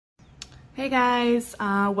Hey guys,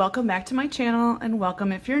 welcome back to my channel and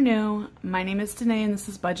welcome if you're new. My name is Danae and this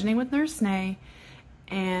is Budgeting with Nursenae.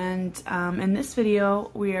 And in this video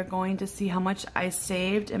we are going to see how much I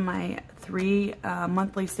saved in my 3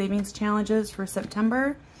 monthly savings challenges for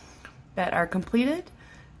September that are completed.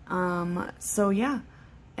 So yeah,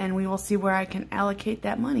 and we will see where I can allocate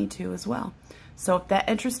that money to as well. So if that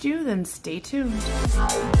interests you, then stay tuned.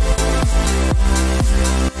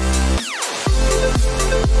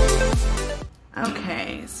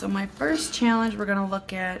 Okay, so my first challenge we're going to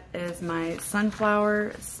look at is my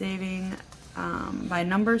Sunflower Saving by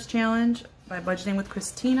Numbers Challenge by Budgeting with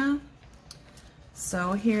Christina.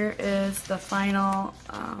 So here is the final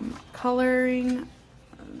coloring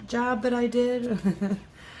job that I did.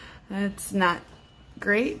 It's not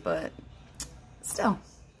great, but still,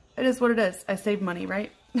 it is what it is. I saved money,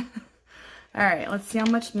 right? Alright, let's see how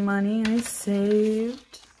much money I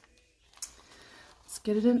saved. Let's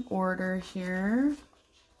get it in order here.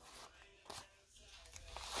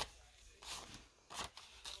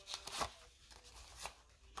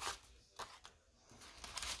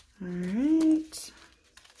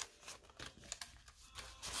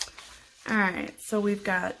 Alright, so we've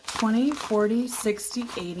got 20, 40, 60,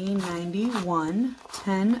 80, 90, 1,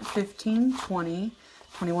 10, 15, 20,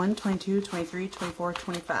 21, 22, 23, 24,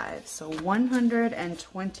 25. So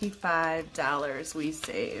 $125 we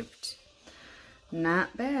saved.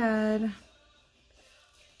 Not bad.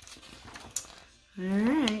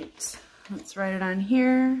 Alright, let's write it on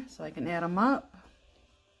here so I can add them up.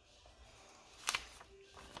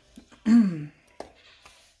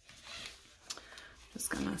 Just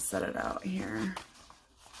gonna set it out here.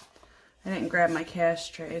 I didn't grab my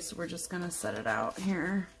cash tray, so we're just gonna set it out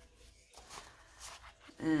here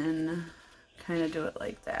and kind of do it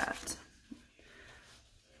like that.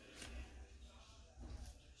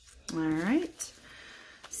 Alright,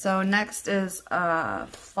 so next is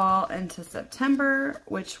fall into September,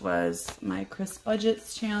 which was my Kris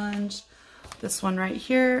Budgets challenge. This one right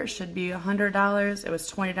here should be $100. It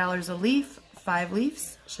was $20 a leaf. 5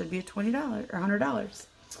 leaves should be $20 or $100.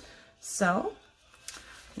 So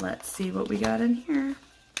let's see what we got in here.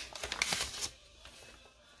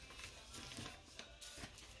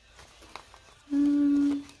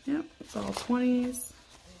 Yep, it's all 20s.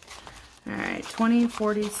 Alright, 20,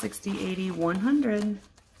 40, 60, 80, 100.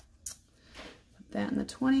 Put that in the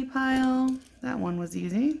 20 pile. That one was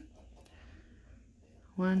easy.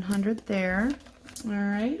 100 there.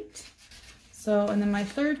 Alright. So, and then my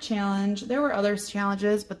third challenge, there were other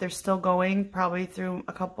challenges, but they're still going probably through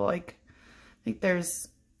a couple, like, I think there's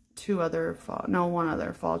one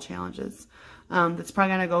other fall challenges. That's probably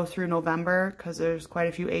going to go through November because there's quite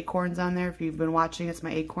a few acorns on there. If you've been watching, it's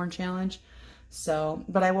my acorn challenge. So,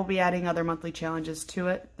 but I will be adding other monthly challenges to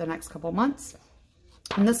it the next couple months.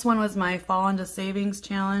 And this one was my Fall into Savings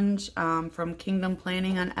challenge from Kingdom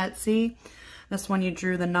Planning on Etsy. This one you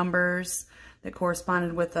drew the numbers that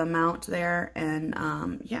corresponded with the amount there, and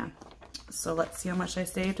yeah. So let's see how much I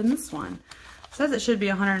saved in this one. It says it should be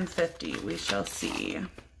 150. We shall see.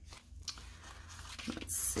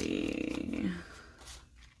 Let's see.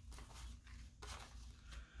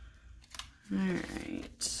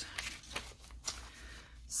 Alright.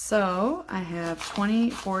 So I have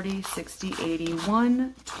 20, 40, 60, 80,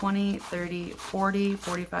 1, 20, 30, 40,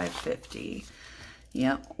 45, 50.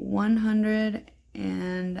 Yep,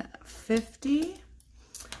 150.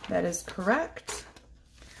 That is correct.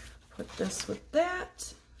 Put this with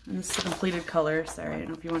that. And this is a completed color. Sorry, I don't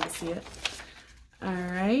know if you want to see it.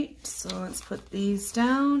 Alright, so let's put these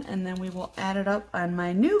down and then we will add it up on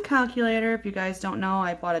my new calculator. If you guys don't know,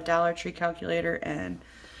 I bought a Dollar Tree calculator and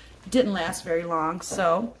it didn't last very long.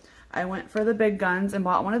 So I went for the big guns and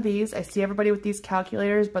bought one of these. I see everybody with these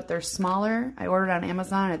calculators, but they're smaller. I ordered on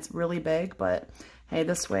Amazon. It's really big, but hey,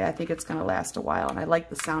 this way I think it's going to last a while, and I like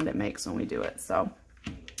the sound it makes when we do it. So,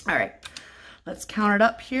 all right, let's count it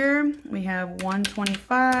up here. We have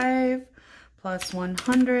 125 plus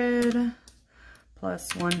 100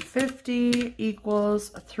 plus 150 equals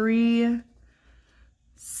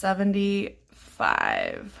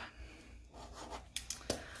 375.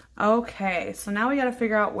 Okay, so now we got to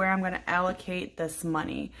figure out where I'm going to allocate this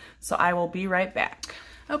money. So I will be right back.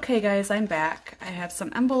 Okay guys, I'm back. I have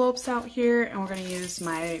some envelopes out here and we're going to use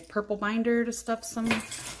my purple binder to stuff some.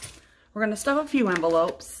 We're going to stuff a few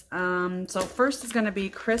envelopes. So first is going to be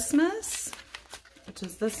Christmas, which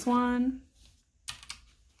is this one.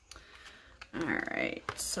 Alright,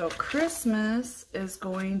 so Christmas is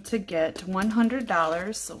going to get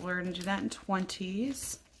 $100. So we're going to do that in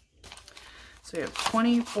 20s. So we have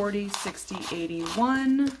 20, 40, 60,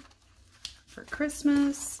 81 for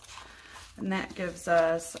Christmas. and that gives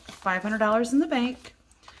us $500 in the bank,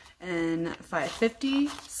 and $550,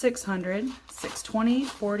 $600, $620,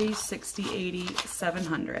 $40, $60, $80,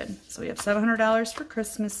 $700. So we have $700 for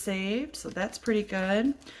Christmas saved, so that's pretty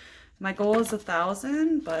good. My goal is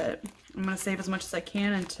 $1,000, but I'm going to save as much as I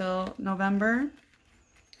can until November.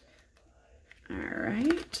 All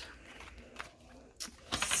right.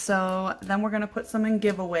 So then we're going to put some in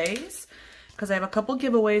giveaways, because I have a couple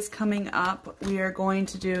giveaways coming up. We are going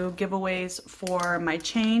to do giveaways for my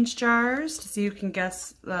change jars to see who can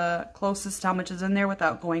guess the closest to how much is in there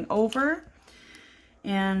without going over.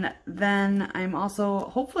 And then I'm also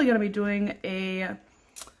hopefully going to be doing a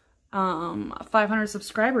 500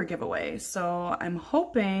 subscriber giveaway. So I'm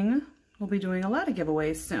hoping we'll be doing a lot of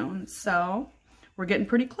giveaways soon. So we're getting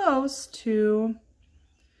pretty close to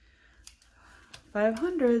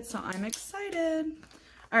 500, so I'm excited.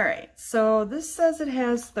 All right, so this says it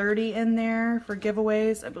has 30 in there for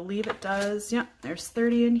giveaways. I believe it does. Yep, there's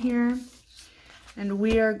 30 in here. And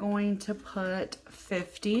we are going to put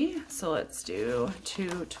 50. So let's do 2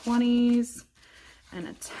 20s and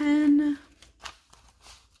a 10.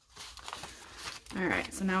 All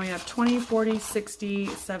right, so now we have 20, 40, 60,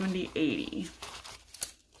 70, 80.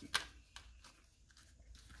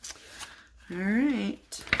 All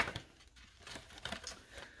right.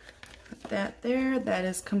 Put that there. That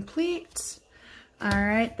is complete. All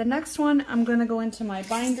right, the next one, I'm going to go into my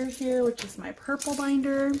binder here, which is my purple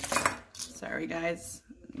binder. Sorry, guys.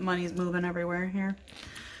 Money's moving everywhere here.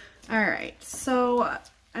 All right, so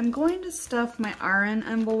I'm going to stuff my RN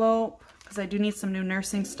envelope because I do need some new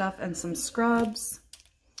nursing stuff and some scrubs.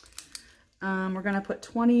 We're going to put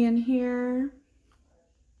 20 in here.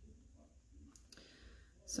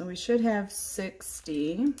 So we should have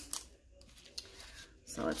 60.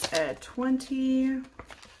 So let's add 20.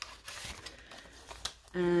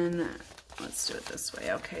 And let's do it this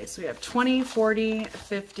way. Okay, so we have 20, 40,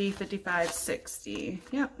 50, 55, 60.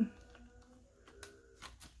 Yep.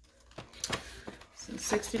 So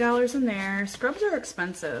 $60 in there. Scrubs are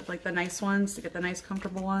expensive, like the nice ones, to get the nice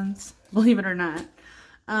comfortable ones, believe it or not.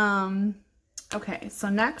 Okay, so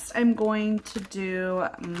next I'm going to do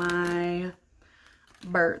my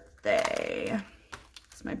birthday.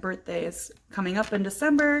 So my birthday is coming up in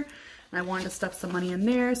December, and I wanted to stuff some money in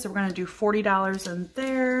there, so we're going to do $40 in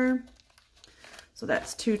there. So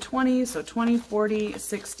that's 220, so 20, 40,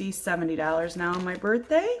 60, $70 now on my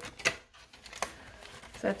birthday.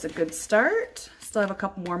 So that's a good start. Still have a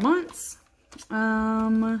couple more months.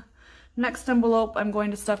 Next envelope I'm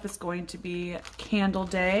going to stuff is going to be Candle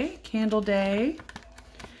Day. Candle Day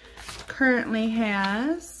currently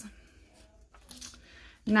has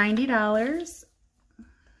 $90.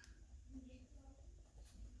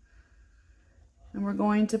 And we're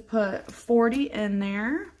going to put 40 in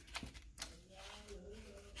there.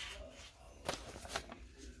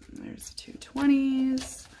 There's 2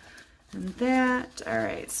 20s and that. All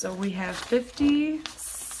right, so we have 50,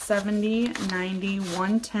 70, 90,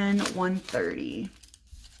 110, 130.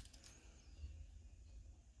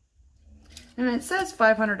 And it says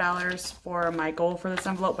 $500 for my goal for this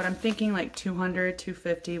envelope, but I'm thinking like 200,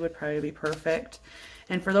 250 would probably be perfect.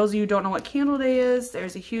 And for those of you who don't know what Candle Day is,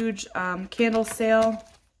 there's a huge candle sale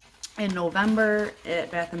in November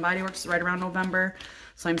at Bath & Body Works, right around November.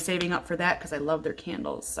 So I'm saving up for that because I love their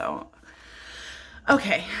candles. So,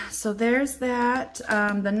 okay, so there's that.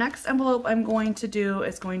 The next envelope I'm going to do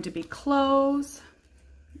is going to be clothes.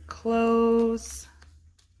 Clothes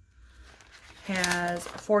has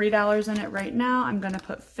 $40 in it right now. I'm going to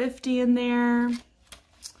put 50 in there.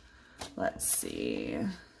 Let's see.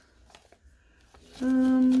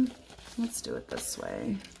 Let's do it this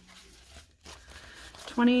way.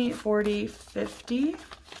 20, 40, 50.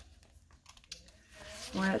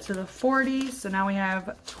 We'll add it to the 40. So now we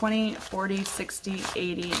have 20, 40, 60,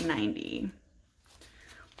 80, 90.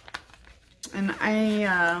 And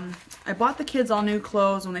I bought the kids all new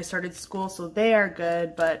clothes when they started school, so they are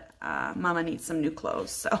good, but Mama needs some new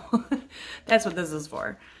clothes, so that's what this is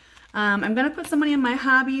for. I'm going to put some money in my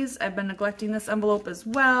hobbies. I've been neglecting this envelope as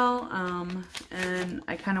well, and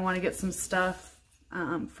I kind of want to get some stuff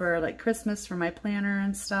for like Christmas for my planner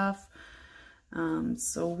and stuff.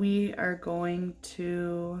 So we are going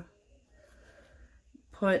to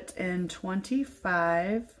put in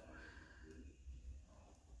 25.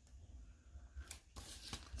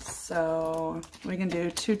 So we can do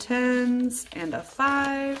 2 10s and a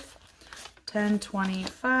 5, 10,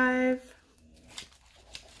 25.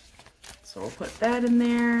 So we'll put that in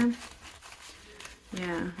there.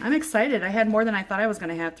 Yeah, I'm excited. I had more than I thought I was going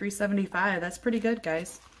to have, 375. That's pretty good,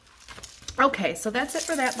 guys. Okay, so that's it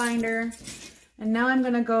for that binder. And now I'm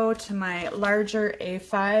going to go to my larger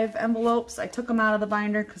A5 envelopes. I took them out of the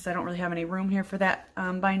binder because I don't really have any room here for that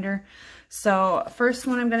binder. So first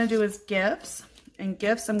one I'm going to do is gifts. And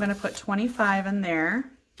gifts, I'm going to put 25 in there.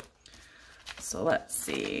 So let's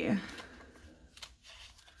see.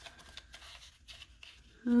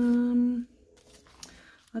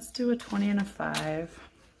 Let's do a 20 and a 5.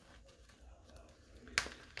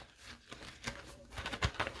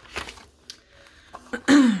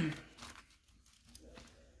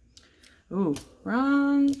 Ooh,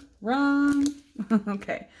 wrong.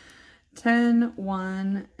 Okay, 10,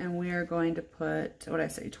 1, and we are going to put, what did I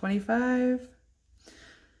say, 25?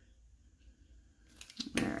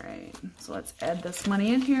 All right, so let's add this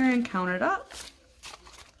money in here and count it up.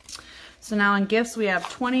 So now in gifts we have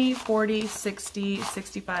 20, 40, 60,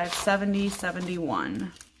 65, 70,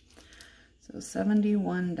 71. So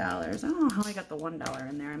 $71. I don't know how I got the $1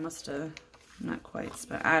 in there. I must have not quite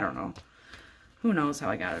spent, I don't know. Who knows how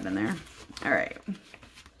I got it in there. All right.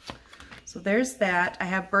 So there's that. I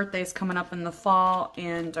have birthdays coming up in the fall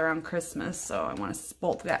and around Christmas, so I want to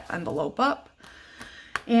bulk that envelope up.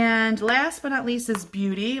 And last but not least is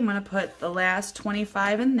beauty. I'm going to put the last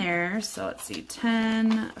 25 in there. So let's see,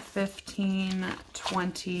 10, 15,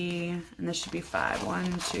 20, and this should be 5.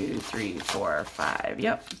 1, 2, 3, 4, 5.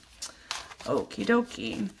 Yep. Okie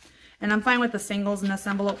dokie. And I'm fine with the singles in this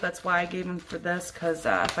envelope. That's why I gave them for this, because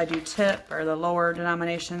if I do tip or the lower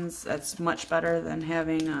denominations, that's much better than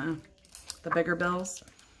having the bigger bills.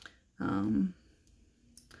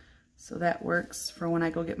 So that works for when I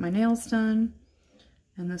go get my nails done.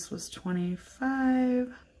 And this was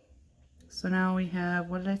 25. So now we have,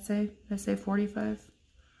 what did I say? Did I say 45?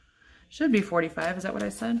 Should be 45. Is that what I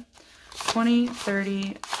said? 20,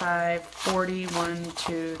 30, 5, 40, 1,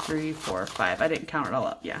 2, 3, 4, 5. I didn't count it all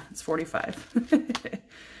up. Yeah, it's 45.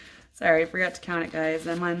 Sorry, I forgot to count it, guys.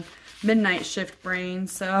 I'm on midnight shift brain,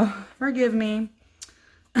 so forgive me.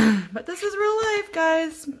 But this is real life,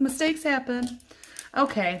 guys. Mistakes happen.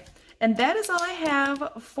 Okay, and that is all I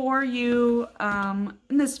have for you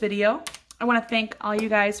in this video. I want to thank all you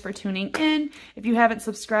guys for tuning in. If you haven't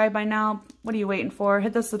subscribed by now, what are you waiting for?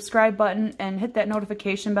 Hit the subscribe button and hit that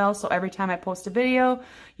notification bell so every time I post a video,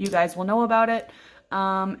 you guys will know about it.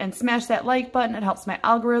 And smash that like button. It helps my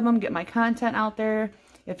algorithm get my content out there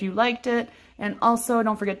if you liked it. And also,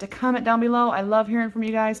 don't forget to comment down below. I love hearing from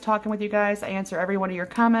you guys, talking with you guys. I answer every one of your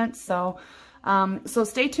comments. So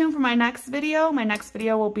stay tuned for my next video. My next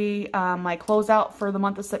video will be my closeout for the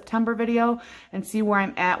month of September video and see where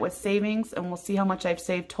I'm at with savings, and we'll see how much I've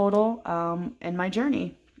saved total in my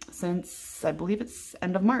journey since I believe it's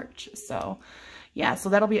end of March. So yeah, so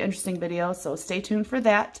that'll be an interesting video. So stay tuned for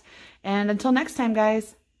that. And until next time,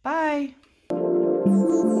 guys, bye.